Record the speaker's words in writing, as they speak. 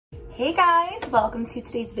Hey guys, welcome to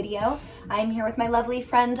today's video. I'm here with my lovely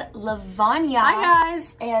friend Lavanya. Hi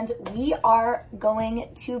guys! And we are going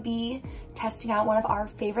to be testing out one of our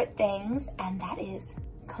favorite things, and that is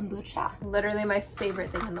kombucha. Literally my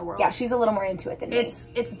favorite thing in the world. Yeah, she's a little more into it than me.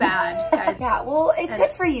 It's bad, guys. Yeah, well, it's good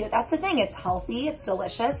for you. That's the thing. It's healthy, it's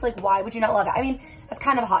delicious. Like, why would you not love it? I mean, that's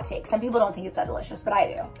kind of a hot take. Some people don't think it's that delicious, but I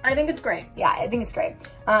do. I think it's great. Yeah, I think it's great.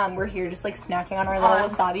 We're here just like snacking on our little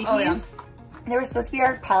wasabi peas. Yeah. They were supposed to be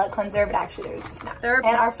our palate cleanser, but actually they're just a snack. And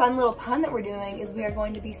our fun little pun that we're doing is we are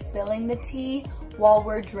going to be spilling the tea while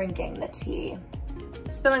we're drinking the tea.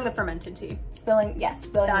 Spilling the fermented tea. Spilling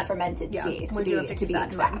the fermented tea, to be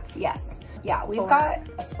exact. Yes. Yeah, we've got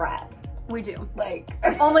a spread. We do. Like,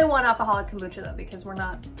 only one alcoholic kombucha though, because we're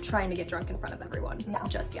not trying to get drunk in front of everyone. No.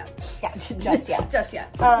 Just yet. Yeah, just yet. Just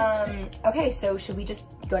yet. Okay, so should we just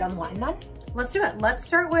go down the line then? Let's do it. Let's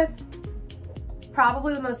start with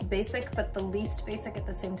probably the most basic, but the least basic at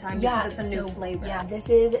the same time, because it's a new flavor. Yeah, this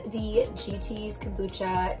is the GT's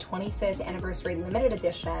Kombucha 25th Anniversary Limited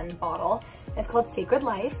Edition bottle. It's called Sacred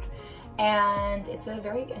Life, and it's a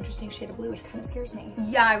very interesting shade of blue, which kind of scares me.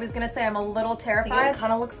 Yeah, I was gonna say I'm a little terrified. It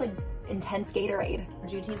kind of looks like intense Gatorade.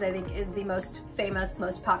 GT's, I think, is the most famous,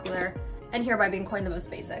 most popular, and hereby being coined the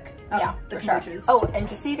most basic of the kombuchas. Sure. Oh, and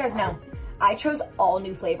just so you guys know, I chose all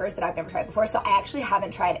new flavors that I've never tried before, so I actually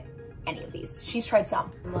haven't tried any of these. She's tried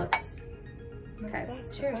some. Okay,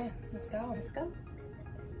 cheers. Okay, let's go. Let's go.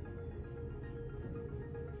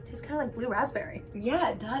 Tastes kind of like blue raspberry. Yeah,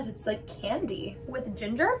 it does. It's like candy. With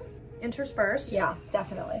ginger interspersed. Yeah,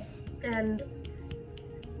 definitely. And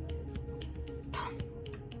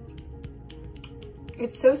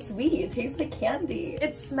it's so sweet. It tastes like candy.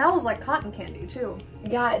 It smells like cotton candy too.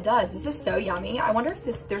 Yeah, it does. This is so yummy. I wonder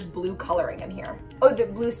if there's blue coloring in here. Oh, the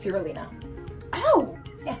blue spirulina. Oh!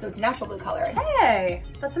 Yeah, so it's natural blue coloring. Hey,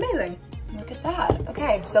 that's amazing. Look at that.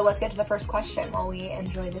 Okay, so let's get to the first question while we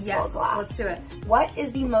enjoy this little glass. Let's do it. What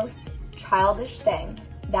is the most childish thing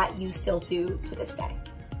that you still do to this day?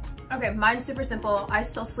 Okay, mine's super simple. I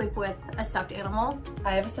still sleep with a stuffed animal.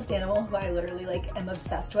 I have a stuffed animal who I literally like am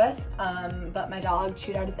obsessed with, but my dog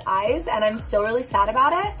chewed out its eyes and I'm still really sad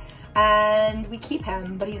about it. And we keep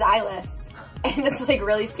him, but he's eyeless and it's like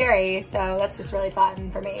really scary. So that's just really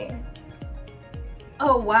fun for me.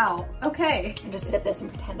 Oh, wow. Okay. And just sip this and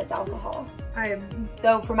pretend it's alcohol.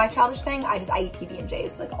 Though for my childish thing, I eat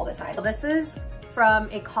PB&Js like all the time. This is from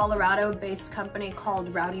a Colorado-based company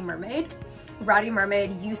called Rowdy Mermaid. Rowdy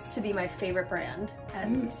Mermaid used to be my favorite brand.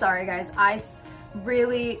 And sorry guys, I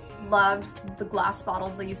really loved the glass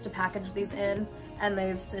bottles they used to package these in. And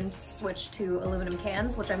they've since switched to aluminum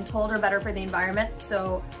cans, which I'm told are better for the environment.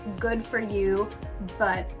 So good for you,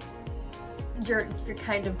 but you're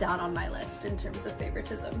kind of down on my list in terms of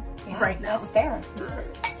favoritism right now. That's fair.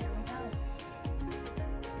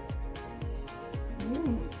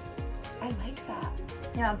 I like that.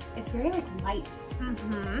 Yeah. It's very like light.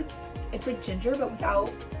 It's like ginger, but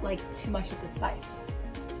without like too much of the spice.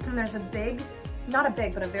 And there's a not a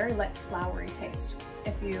big, but a very light flowery taste.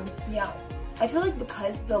 Yeah. I feel like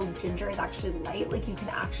because the ginger is actually light, like you can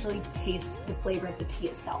actually taste the flavor of the tea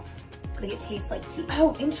itself. Like it tastes like tea.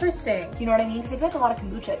 Oh, interesting. Do you know what I mean? Because I feel like a lot of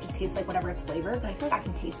kombucha, it just tastes like whatever it's flavored, but I feel like I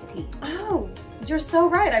can taste the tea. Oh, you're so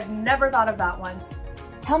right. I've never thought of that once.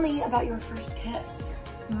 Tell me about your first kiss.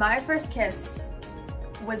 My first kiss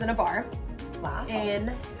was in a bar. Wow.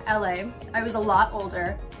 In LA. I was a lot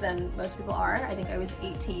older than most people are. I think I was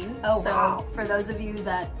 18. Oh, so wow. For those of you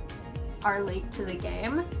that are late to the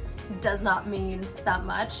game, does not mean that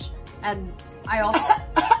much. And I also...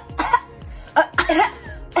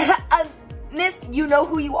 Miss, you know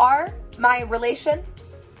who you are? My relation?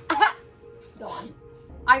 Go on.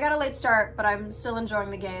 I got a late start, but I'm still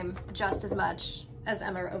enjoying the game just as much as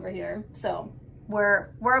Emma over here. So we're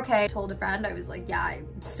okay. I told a friend, I was like, yeah, I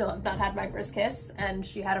still have not had my first kiss. And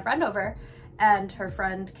she had a friend over and her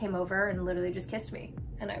friend came over and literally just kissed me.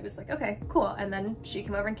 And I was like, okay, cool. And then she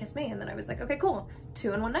came over and kissed me. And then I was like, okay, cool.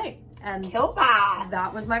 2 in one night. And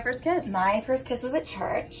that was my first kiss. My first kiss was at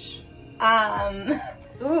church.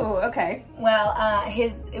 Ooh, okay. Well,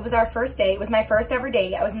 it was our first date. It was my first ever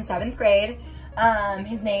date. I was in 7th grade.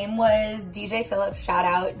 His name was DJ Phillips. Shout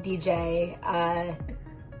out, DJ.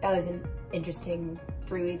 That was an interesting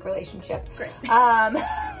 3-week relationship. Great.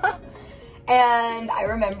 And I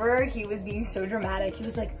remember he was being so dramatic. He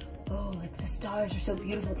was like, oh, like the stars are so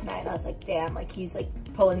beautiful tonight. And I was like, damn, like he's like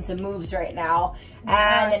pulling some moves right now.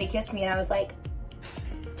 Yeah. And then he kissed me and I was like,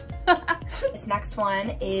 this next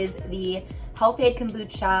one is the Health Aid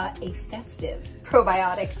Kombucha, a festive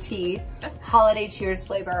probiotic tea, holiday cheers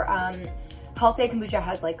flavor. Healthy Kombucha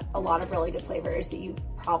has like a lot of really good flavors that you've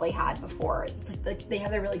probably had before. It's like they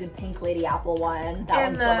have a really good pink lady apple one. That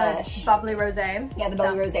one's delish. Bubbly rosé. Yeah, the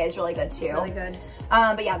bubbly rosé is really good too. It's really good.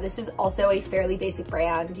 But yeah, this is also a fairly basic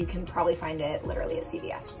brand. You can probably find it literally at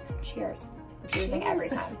CVS. Cheers. We're cheersing every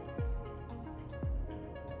time.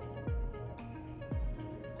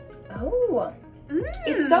 Oh,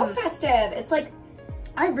 it's so festive. It's like,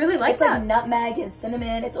 I really like that. It's like nutmeg and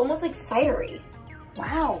cinnamon. It's almost like cidery.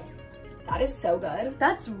 Wow. That is so good.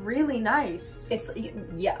 That's really nice. It's,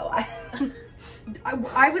 yo.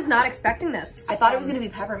 I was not expecting this. I thought it was going to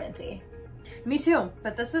be pepperminty. Me too,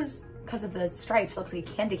 but this is... Because of the stripes, looks like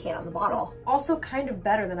a candy cane on the bottle. Also kind of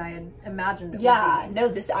better than I had imagined it would be. No,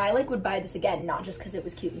 this, I like would buy this again, not just because it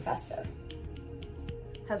was cute and festive.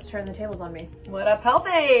 Has turned the tables on me. What up, Healthy?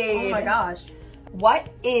 Oh my gosh. What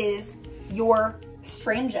is your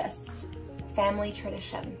strangest family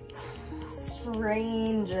tradition?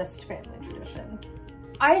 Strangest family tradition.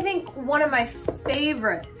 I think one of my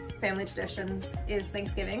favorite family traditions is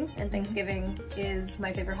Thanksgiving, and Thanksgiving is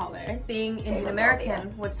my favorite holiday. Being Indian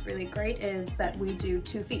American, what's really great is that we do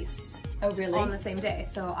 2 feasts. Oh, really? On the same day.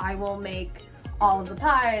 So I will make all of the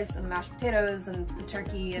pies and the mashed potatoes and the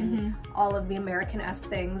turkey and all of the American-esque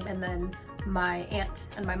things, and then my aunt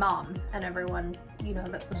and my mom and everyone, you know,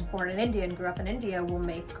 that was born in India and grew up in India will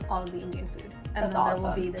make all of the Indian food. And That's then awesome.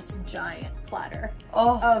 there will be this giant platter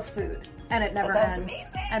Oh, of food, and it never ends.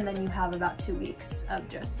 Amazing. And then you have about 2 weeks of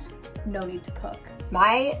just no need to cook.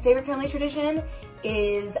 My favorite family tradition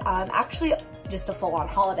is actually just a full-on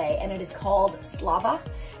holiday, and it is called Slava,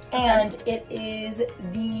 and it is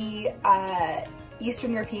the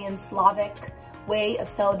Eastern European Slavic way of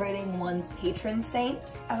celebrating one's patron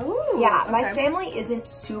saint. Oh, yeah. My family isn't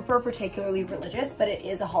super particularly religious, but it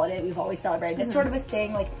is a holiday that we've always celebrated. It's sort of a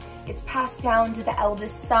thing, like it's passed down to the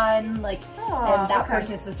eldest son, like, and that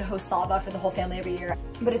person is supposed to host Slava for the whole family every year.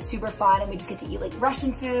 But it's super fun, and we just get to eat like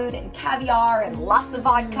Russian food and caviar and lots of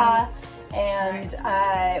vodka. And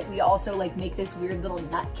we also like make this weird little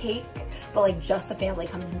nut cake, but like just the family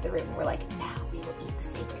comes into the room and we're like, now we will eat the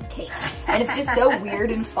sacred cake. And it's just so weird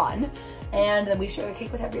and fun. And then we share the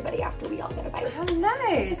cake with everybody after we all get a bite. How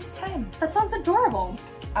nice. It's time. That sounds adorable.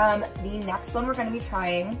 The next one we're going to be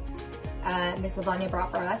trying, Miss Lavanya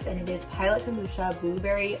brought for us, and it is Pilot Kombucha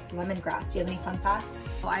Blueberry Lemongrass. Do you have any fun facts?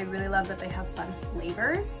 Well, I really love that they have fun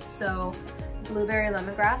flavors. So blueberry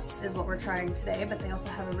lemongrass is what we're trying today, but they also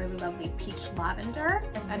have a really lovely peach lavender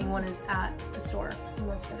if anyone is at the store and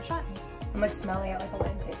wants to give it a shot. I'm like smelling it like a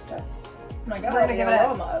wine taster. Oh my God,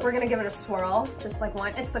 we're gonna give it a swirl, just like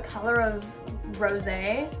wine. It's the color of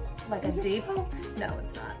rosé, like a deep. No,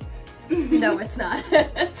 it's not. No, it's not.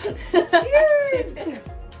 Cheers!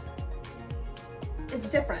 It's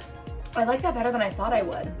different. I like that better than I thought I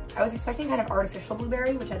would. I was expecting kind of artificial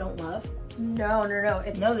blueberry, which I don't love. No.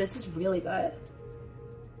 No, this is really good.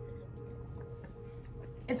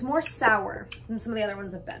 It's more sour than some of the other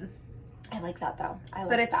ones have been. I like that though. I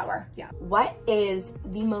like sour. Yeah. What is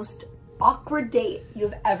the most awkward date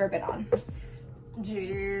you've ever been on?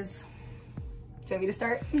 Jeez. Do you want me to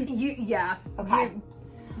start? Yeah. Okay.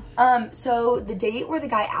 So the date where the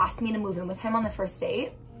guy asked me to move in with him on the first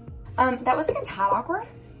date, that was like a tad awkward.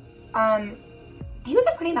 He was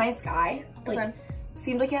a pretty nice guy. Like,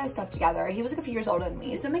 seemed like he had his stuff together. He was like a few years older than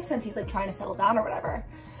me, so it makes sense he's like trying to settle down or whatever.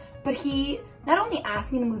 But he not only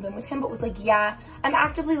asked me to move in with him, but was like, yeah, I'm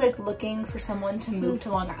actively like looking for someone to move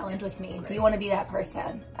to Long Island with me. Do you want to be that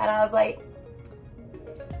person? And I was like,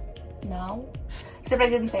 no. Except I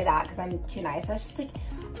didn't say that because I'm too nice. I was just like,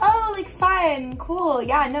 oh, like fun, cool.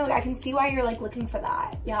 Yeah, no, I can see why you're like looking for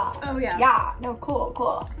that. Yeah. Oh yeah. Yeah, no,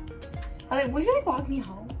 cool. I was like, would you like walk me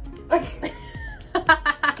home? Like,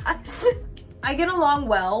 I get along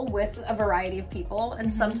well with a variety of people,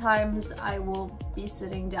 and sometimes I will be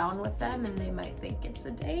sitting down with them and they might think it's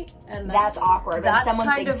a date, and that's awkward. When someone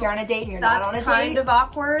thinks you're on a date and you're not on a date. That's kind of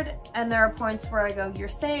awkward, and there are points where I go, you're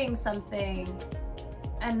saying something,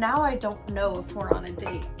 and now I don't know if we're on a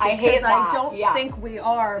date. I hate that. I don't think we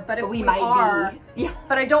are, but if we might are, be. Yeah.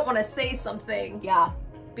 But I don't want to say something. Yeah.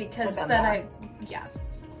 Because then yeah.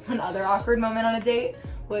 Another awkward moment on a date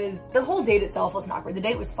was, the whole date itself wasn't awkward. The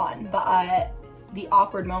date was fun, but the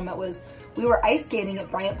awkward moment was we were ice skating at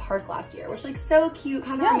Bryant Park last year, which like so cute,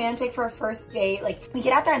 kind of romantic for a first date. Like we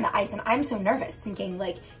get out there on the ice and I'm so nervous thinking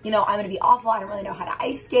like, you know, I'm gonna be awful. I don't really know how to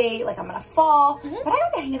ice skate. Like I'm gonna fall, but I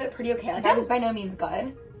got the hang of it pretty okay. Like I was by no means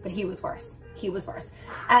good, but he was worse. He was worse.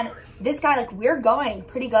 And this guy, like we're going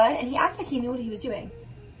pretty good and he acted like he knew what he was doing,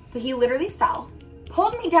 but he literally fell,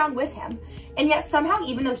 pulled me down with him. And yet somehow,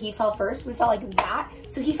 even though he fell first, we fell like that.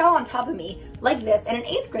 So he fell on top of me like this, and an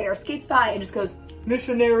 8th grader skates by and just goes,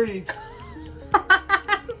 missionary.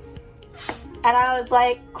 And I was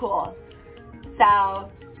like, cool.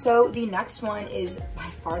 So the next one is by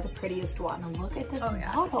far the prettiest one. Look at this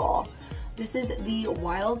bottle. This is the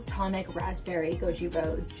Wild Tonic Raspberry Goji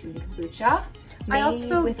Rose June Kombucha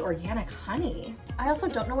made with organic honey. I also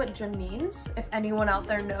don't know what June means. If anyone out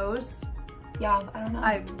there knows. Yeah, I don't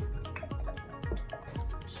know.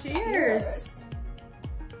 Cheers.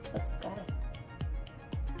 This looks good.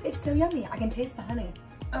 It's so yummy. I can taste the honey.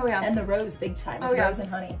 Oh yeah. And the rose big time. It's rose and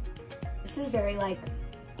honey. This is very like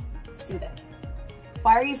soothing.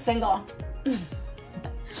 Why are you single?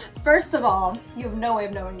 First of all, you have no way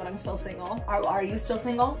of knowing that I'm still single. Are you still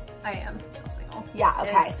single? I am still single. Yeah,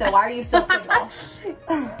 okay. So why are you still single?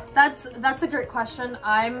 That's a great question.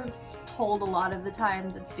 I'm told a lot of the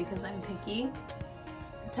times it's because I'm picky.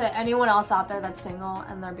 To anyone else out there that's single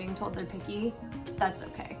and they're being told they're picky, that's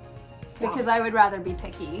okay. Because I would rather be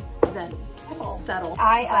picky than settle.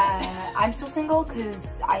 I'm still single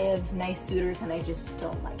because I have nice suitors and I just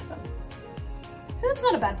don't like them. So that's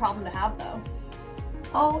not a bad problem to have though.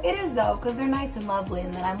 Oh, it is though, because they're nice and lovely,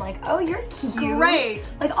 and then I'm like, oh, you're cute.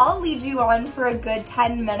 Great. Like, I'll lead you on for a good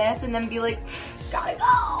 10 minutes and then be like, gotta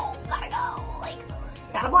go, like,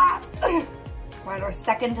 gotta blast. We're at our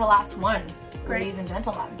second to last one, ladies and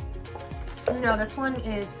gentlemen. No, this one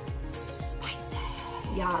is spicy.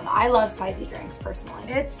 Yum. I love spicy drinks,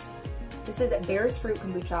 personally. This is Bear's Fruit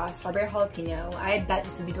Kombucha, strawberry jalapeno. I bet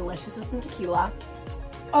this would be delicious with some tequila.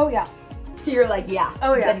 Oh, yeah. You're like, yeah,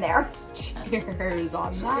 oh yeah, been there. Cheers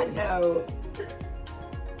on that note.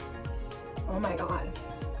 Oh my god,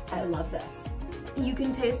 I love this. You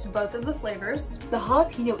can taste both of the flavors. The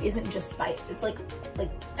jalapeno isn't just spice; it's like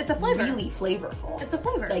it's a flavor. Really flavorful. It's a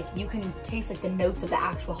flavor. Like you can taste like the notes of the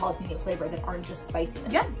actual jalapeno flavor that aren't just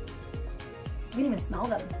spiciness. Yeah, you can even smell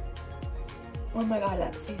them. Oh my god,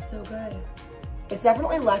 that tastes so good. It's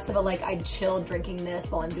definitely less of a like I'd chill drinking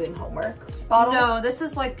this while I'm doing homework bottle. No, this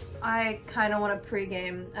is like I kind of want to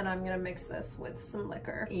pregame and I'm gonna mix this with some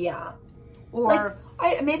liquor. Yeah. Or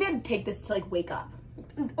like, maybe I'd take this to like wake up.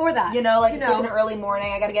 Or that. You know, like it's like an early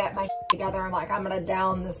morning. I gotta get my together. I'm like, I'm gonna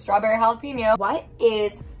down the strawberry jalapeno. What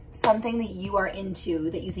is something that you are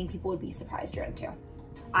into that you think people would be surprised you're into?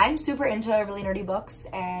 I'm super into really nerdy books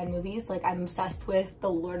and movies. Like I'm obsessed with the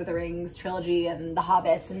Lord of the Rings trilogy and the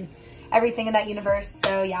Hobbits and everything in that universe.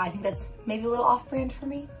 So yeah, I think that's maybe a little off-brand for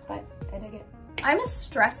me, but I dig it. I'm a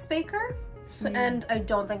stress baker, and I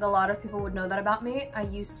don't think a lot of people would know that about me. I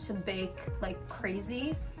used to bake like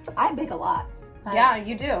crazy. I bake a lot. Yeah,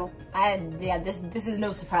 you do. Yeah, this is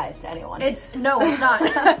no surprise to anyone. No, it's not.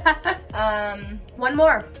 One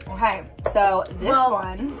more. Okay, so this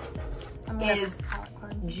one is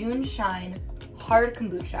June Shine Hard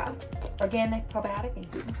Kombucha, organic, probiotic, and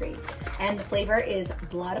gluten-free. And the flavor is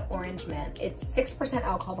blood orange mint. It's 6%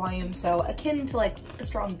 alcohol volume, so akin to like a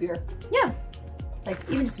strong beer. Yeah. Like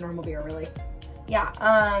even just a normal beer, really. Yeah,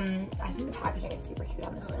 I think the packaging is super cute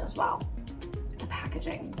on this one as well. The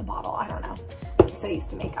packaging, the bottle, I don't know. I'm so used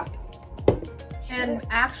to makeup. And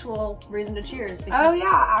actual reason to cheers. Because oh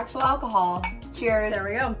yeah, actual alcohol. Cheers. There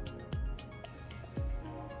we go.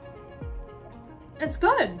 It's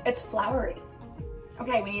good. It's flowery.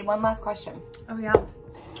 Okay, we need one last question. Oh yeah.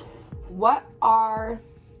 What are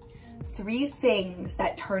 3 things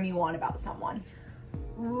that turn you on about someone?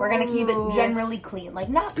 Ooh. We're gonna keep it generally clean. Like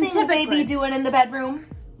not things they be doing in the bedroom.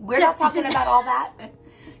 We're not talking about all that.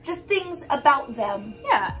 Just things about them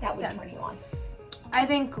that would turn you on. I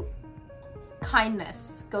think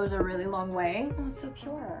kindness goes a really long way. Oh, it's so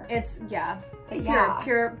pure. It's, but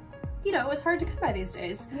pure, you know, it's hard to come by these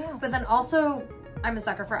days. Yeah. But then also, I'm a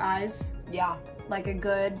sucker for eyes. Yeah. Like a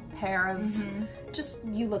good pair of, just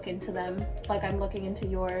you look into them like I'm looking into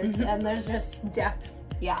yours, and there's just depth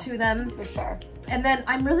to them. For sure. And then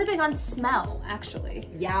I'm really big on smell, actually.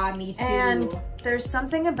 Yeah, me too. And there's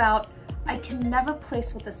something about, I can never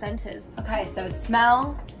place what the scent is. Okay, so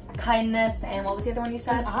smell, kindness, and what was the other one you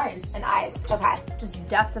said? And eyes. And eyes, okay. Just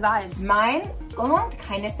depth of eyes. Mine, going along with the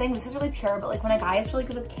kindness thing, this is really pure, but like when a guy is really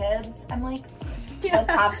good with kids, I'm like,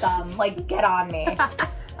 let's have some, like get on me.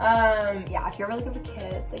 Yeah, if you're really good with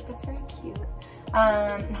kids, like that's very cute.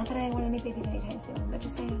 Not that I want any babies anytime soon, but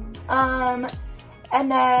just saying. And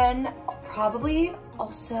then probably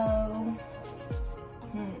also,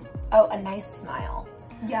 oh, a nice smile.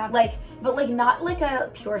 Yeah. Like, but like not like a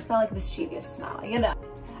pure smile, like a mischievous smile, you know?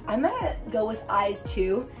 I'm gonna go with eyes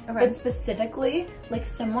too, but specifically like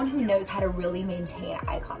someone who knows how to really maintain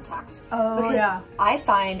eye contact. Oh, because I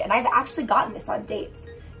find, and I've actually gotten this on dates,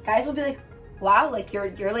 guys will be like, wow, like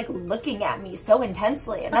you're like looking at me so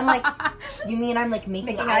intensely. And I'm like, you mean I'm like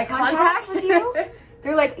making eye contact with you?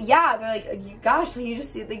 They're like, yeah, they're like, gosh, you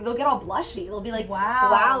just, like, they'll get all blushy. They'll be like,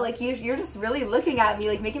 wow, like, you're just really looking at me,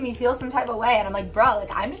 like, making me feel some type of way. And I'm like, bro, like,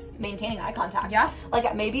 I'm just maintaining eye contact. Yeah.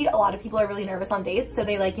 Like, maybe a lot of people are really nervous on dates, so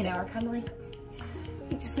they, like, you know, are kind of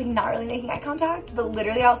like, just, like, not really making eye contact. But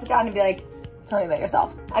literally, I'll sit down and be like, tell me about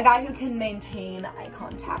yourself. A guy who can maintain eye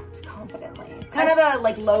contact confidently. It's kind of a,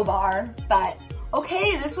 like, low bar, but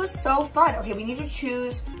okay, this was so fun. Okay, we need to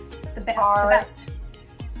choose the best.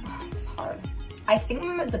 Oh, this is hard. I think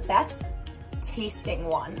the best tasting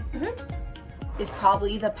one is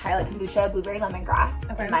probably the Pilot Kombucha Blueberry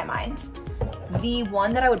Lemongrass in my mind. The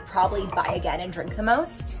one that I would probably buy again and drink the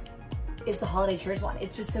most is the Holiday Cheers one.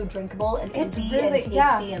 It's just so drinkable and easy and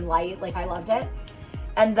tasty and light. Like, I loved it.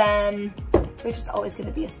 And then there's just always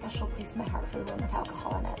gonna be a special place in my heart for the one with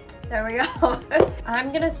alcohol in it. There we go.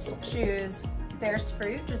 I'm gonna choose Bear's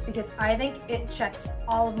Fruit just because I think it checks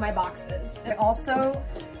all of my boxes. I also,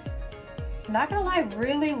 not gonna lie,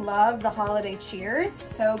 really love the Holiday Cheers.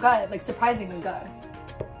 So good, like surprisingly good.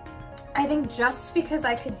 I think just because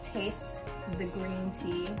I could taste the green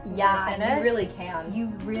tea you really can. You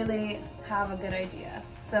really have a good idea.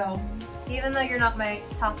 So even though you're not my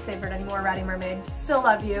top favorite anymore, Rowdy Mermaid, still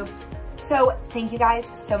love you. So thank you guys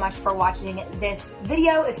so much for watching this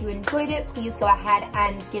video. If you enjoyed it, please go ahead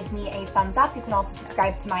and give me a thumbs up. You can also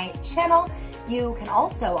subscribe to my channel. You can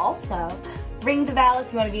also ring the bell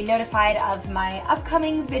if you want to be notified of my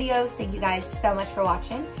upcoming videos. Thank you guys so much for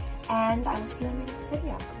watching, and I will see you in my next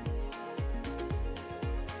video.